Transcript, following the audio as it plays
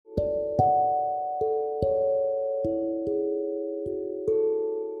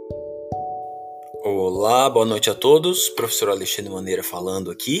Olá, boa noite a todos. Professor Alexandre Maneira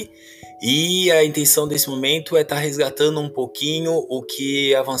falando aqui. E a intenção desse momento é estar resgatando um pouquinho o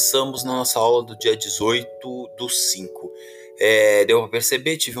que avançamos na nossa aula do dia 18/5. Deu para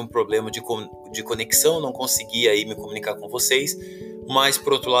perceber, tive um problema de conexão, não consegui aí me comunicar com vocês, mas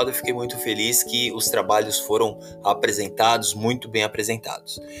por outro lado eu fiquei muito feliz que os trabalhos foram apresentados, muito bem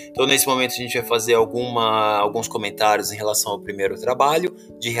apresentados. Então nesse momento a gente vai fazer alguns comentários em relação ao primeiro trabalho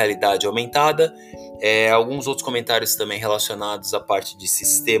de realidade aumentada, alguns outros comentários também relacionados à parte de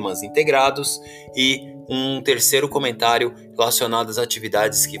sistemas integrados e um terceiro comentário relacionado às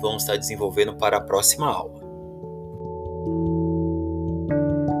atividades que vamos estar desenvolvendo para a próxima aula.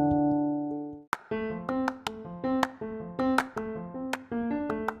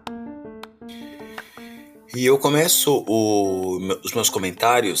 E eu começo os meus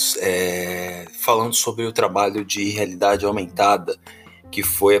comentários falando sobre o trabalho de realidade aumentada que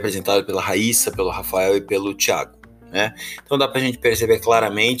foi apresentado pela Raíssa, pelo Rafael e pelo Thiago, né? Então dá para a gente perceber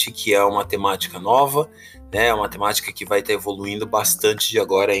claramente que é uma temática nova, né? Uma temática que vai estar evoluindo bastante de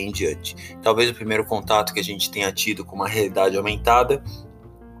agora em diante. Talvez o primeiro contato que a gente tenha tido com uma realidade aumentada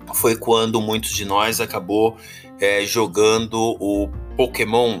foi quando muitos de nós acabou jogando o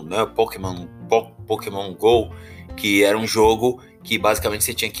Pokémon, né? Pokémon Go, que era um jogo que basicamente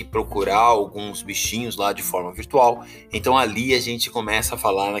você tinha que procurar alguns bichinhos lá de forma virtual. Então ali a gente começa a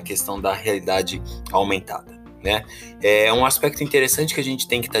falar na questão da realidade aumentada, né? Um aspecto interessante que a gente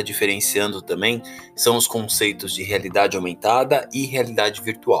tem que estar diferenciando também são os conceitos de realidade aumentada e realidade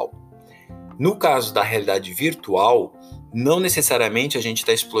virtual. No caso da realidade virtual, não necessariamente a gente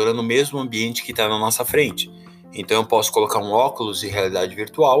está explorando o mesmo ambiente que está na nossa frente. Então eu posso colocar um óculos de realidade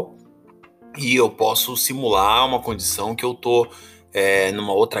virtual e eu posso simular uma condição que eu estou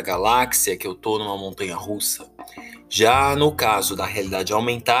numa outra galáxia, que eu estou numa montanha russa. Já no caso da realidade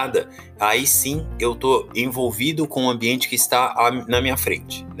aumentada, aí sim eu estou envolvido com o ambiente que está na minha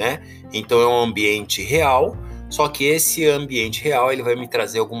frente, né? Então é um ambiente real, só que esse ambiente real ele vai me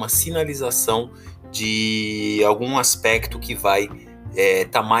trazer alguma sinalização de algum aspecto que vai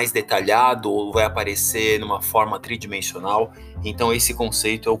tá mais detalhado ou vai aparecer numa forma tridimensional. Então esse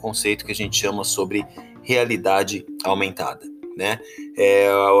conceito é o conceito que a gente chama sobre realidade aumentada, né?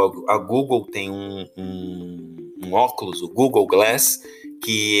 A Google tem um óculos, o Google Glass,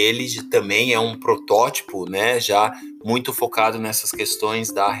 que ele também é um protótipo, né, já muito focado nessas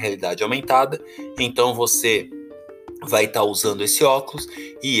questões da realidade aumentada. Então você vai estar usando esse óculos,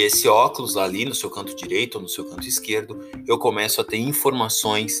 e esse óculos ali no seu canto direito ou no seu canto esquerdo, eu começo a ter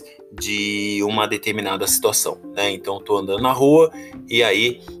informações de uma determinada situação, né? Então eu estou andando na rua e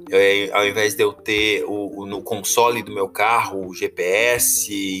aí, ao invés de eu ter no console do meu carro o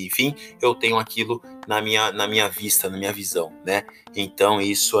GPS, enfim, eu tenho aquilo na minha vista, na minha visão, né? Então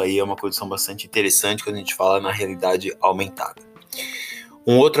isso aí é uma condição bastante interessante quando a gente fala na realidade aumentada.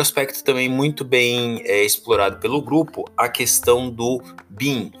 Um outro aspecto também muito bem explorado pelo grupo, a questão do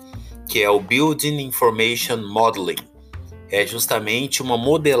BIM, que é o Building Information Modeling. É justamente uma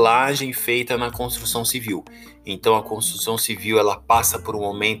modelagem feita na construção civil. Então a construção civil ela passa por um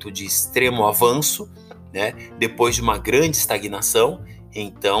momento de extremo avanço, né? Depois de uma grande estagnação.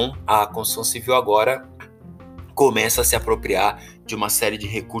 Então a construção civil agora começa a se apropriar de uma série de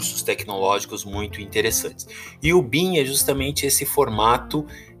recursos tecnológicos muito interessantes. E o BIM é justamente esse formato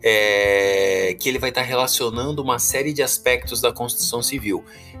que ele vai estar relacionando uma série de aspectos da construção civil.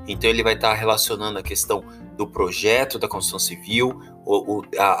 Então ele vai estar relacionando a questão do projeto da construção civil,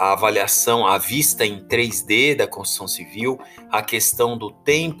 a avaliação, a vista em 3D da construção civil, a questão do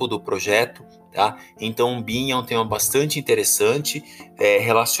tempo do projeto. Tá? Então o BIM é um tema bastante interessante,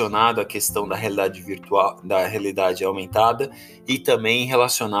 relacionado à questão da realidade virtual, da realidade aumentada, e também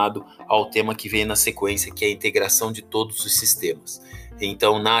relacionado ao tema que vem na sequência, que é a integração de todos os sistemas.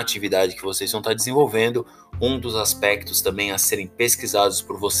 Então na atividade que vocês vão estar desenvolvendo, um dos aspectos também a serem pesquisados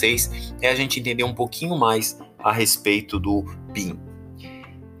por vocês é a gente entender um pouquinho mais a respeito do BIM.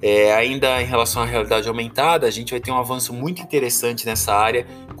 Ainda em relação à realidade aumentada, a gente vai ter um avanço muito interessante nessa área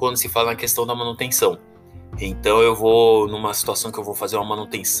quando se fala na questão da manutenção. Então eu vou, numa situação que eu vou fazer uma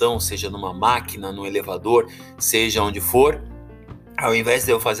manutenção, seja numa máquina, no elevador, seja onde for, ao invés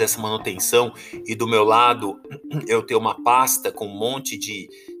de eu fazer essa manutenção e do meu lado eu ter uma pasta com um monte de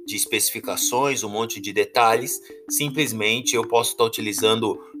especificações, um monte de detalhes, simplesmente eu posso estar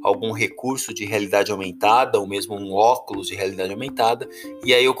utilizando algum recurso de realidade aumentada, ou mesmo um óculos de realidade aumentada,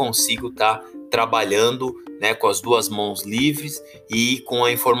 e aí eu consigo estar trabalhando, né, com as duas mãos livres e com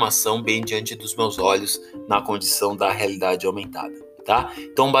a informação bem diante dos meus olhos na condição da realidade aumentada. Tá?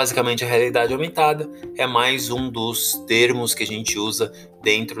 Então, basicamente, a realidade aumentada é mais um dos termos que a gente usa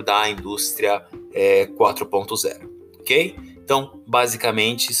dentro da indústria 4.0, ok? Então,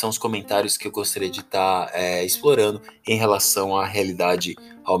 basicamente, são os comentários que eu gostaria de estar explorando em relação à realidade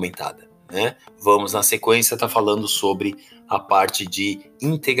aumentada, né? Vamos, na sequência, estar falando sobre a parte de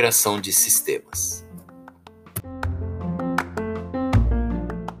integração de sistemas.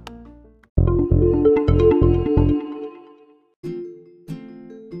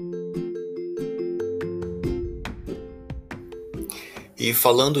 E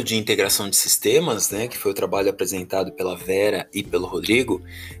falando de integração de sistemas, né, que foi o trabalho apresentado pela Vera e pelo Rodrigo,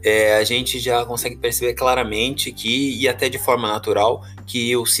 a gente já consegue perceber claramente que, e até de forma natural,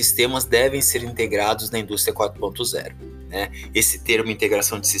 que os sistemas devem ser integrados na indústria 4.0. Né? Esse termo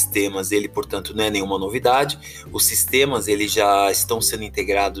integração de sistemas, ele, portanto, não é nenhuma novidade. Os sistemas, eles já estão sendo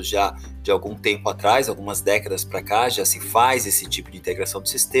integrados já de algum tempo atrás, algumas décadas para cá, já se faz esse tipo de integração de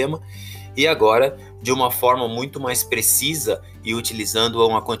sistema. E agora, de uma forma muito mais precisa e utilizando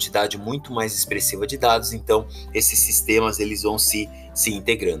uma quantidade muito mais expressiva de dados, então esses sistemas eles vão se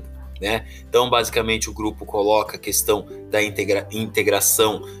integrando, né? Então, basicamente, o grupo coloca a questão da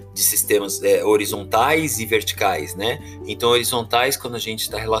integração de sistemas horizontais e verticais, né? Então, horizontais, quando a gente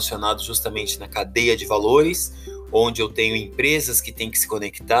está relacionado justamente na cadeia de valores, onde eu tenho empresas que têm que se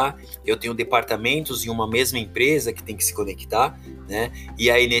conectar, eu tenho departamentos em uma mesma empresa que tem que se conectar, né? E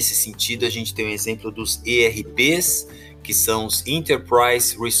aí, nesse sentido, a gente tem um exemplo dos ERPs, que são os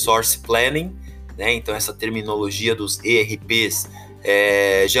Enterprise Resource Planning, né? Então, essa terminologia dos ERPs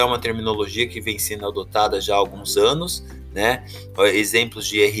já é uma terminologia que vem sendo adotada já há alguns anos, né? Exemplos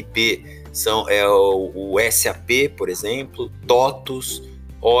de ERP são o SAP, por exemplo, TOTUS,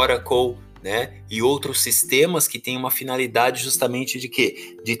 Oracle, né? E outros sistemas que têm uma finalidade justamente de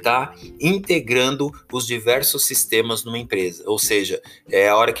quê? De estar integrando os diversos sistemas numa empresa. Ou seja,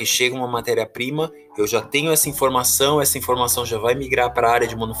 a hora que chega uma matéria-prima, eu já tenho essa informação já vai migrar para a área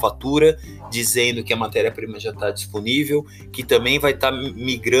de manufatura, dizendo que a matéria-prima já está disponível, que também vai estar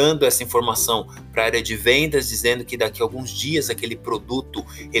migrando essa informação para a área de vendas, dizendo que daqui a alguns dias aquele produto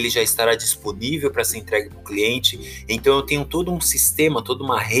ele já estará disponível para ser entregue para o cliente. Então eu tenho todo um sistema, toda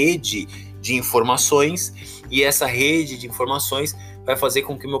uma rede de informações, e essa rede de informações vai fazer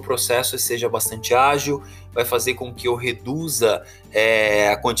com que o meu processo seja bastante ágil, vai fazer com que eu reduza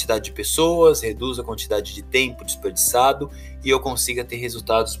a quantidade de pessoas, reduza a quantidade de tempo desperdiçado e eu consiga ter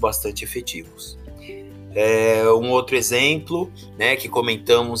resultados bastante efetivos. Um outro exemplo, né, que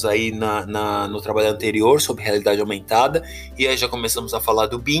comentamos aí no trabalho anterior sobre realidade aumentada, e aí já começamos a falar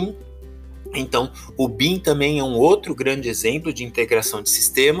do BIM. Então, o BIM também é um outro grande exemplo de integração de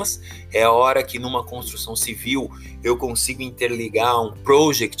sistemas. É a hora que numa construção civil eu consigo interligar um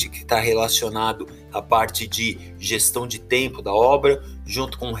project que está relacionado à parte de gestão de tempo da obra,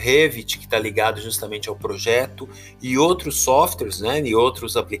 junto com o Revit, que está ligado justamente ao projeto, e outros softwares, né, e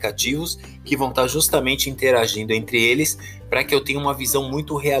outros aplicativos que vão estar justamente interagindo entre eles para que eu tenha uma visão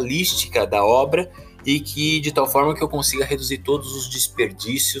muito realística da obra e que de tal forma que eu consiga reduzir todos os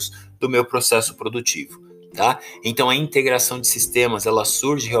desperdícios do meu processo produtivo, tá? Então a integração de sistemas, ela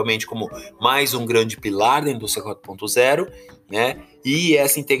surge realmente como mais um grande pilar da indústria 4.0, né? E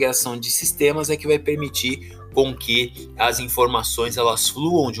essa integração de sistemas é que vai permitir com que as informações elas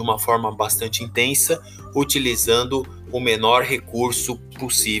fluam de uma forma bastante intensa, utilizando o menor recurso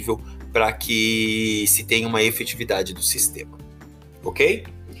possível para que se tenha uma efetividade do sistema, ok?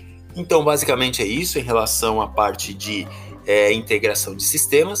 Então, basicamente é isso em relação à parte de integração de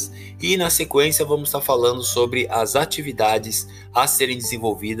sistemas, e na sequência vamos estar falando sobre as atividades a serem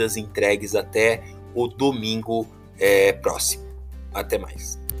desenvolvidas e entregues até o domingo próximo. Até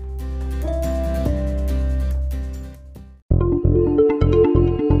mais.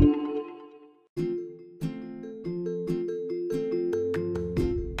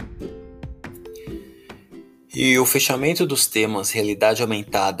 E o fechamento dos temas realidade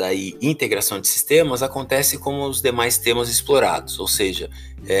aumentada e integração de sistemas acontece como os demais temas explorados, ou seja,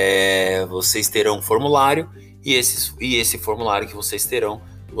 vocês terão um formulário e esse formulário que vocês terão,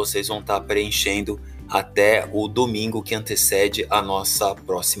 vocês vão estar preenchendo até o domingo que antecede a nossa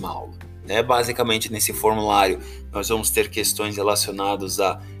próxima aula. Basicamente, nesse formulário, nós vamos ter questões relacionadas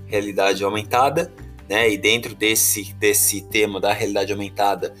à realidade aumentada, e dentro desse tema da realidade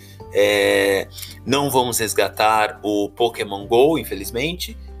aumentada, não vamos resgatar o Pokémon GO,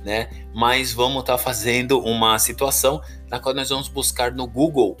 infelizmente, mas vamos estar fazendo uma situação na qual nós vamos buscar no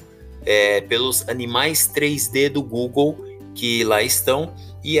Google, pelos animais 3D do Google que lá estão,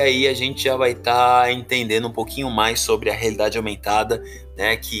 e aí a gente já vai estar entendendo um pouquinho mais sobre a realidade aumentada,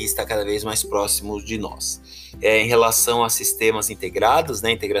 que está cada vez mais próximo de nós. Em relação a sistemas integrados,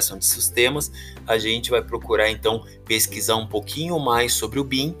 integração de sistemas, a gente vai procurar então pesquisar um pouquinho mais sobre o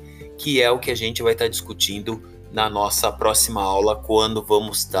BIM, que é o que a gente vai estar discutindo na nossa próxima aula, quando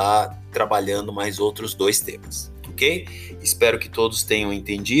vamos estar trabalhando mais outros 2 temas, ok? Espero que todos tenham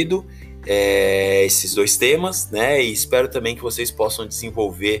entendido esses 2 temas, né? E espero também que vocês possam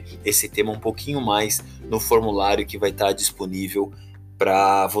desenvolver esse tema um pouquinho mais no formulário que vai estar disponível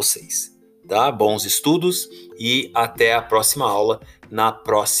para vocês, tá? Bons estudos e até a próxima aula na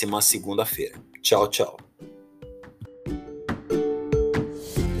próxima segunda-feira. Tchau, tchau.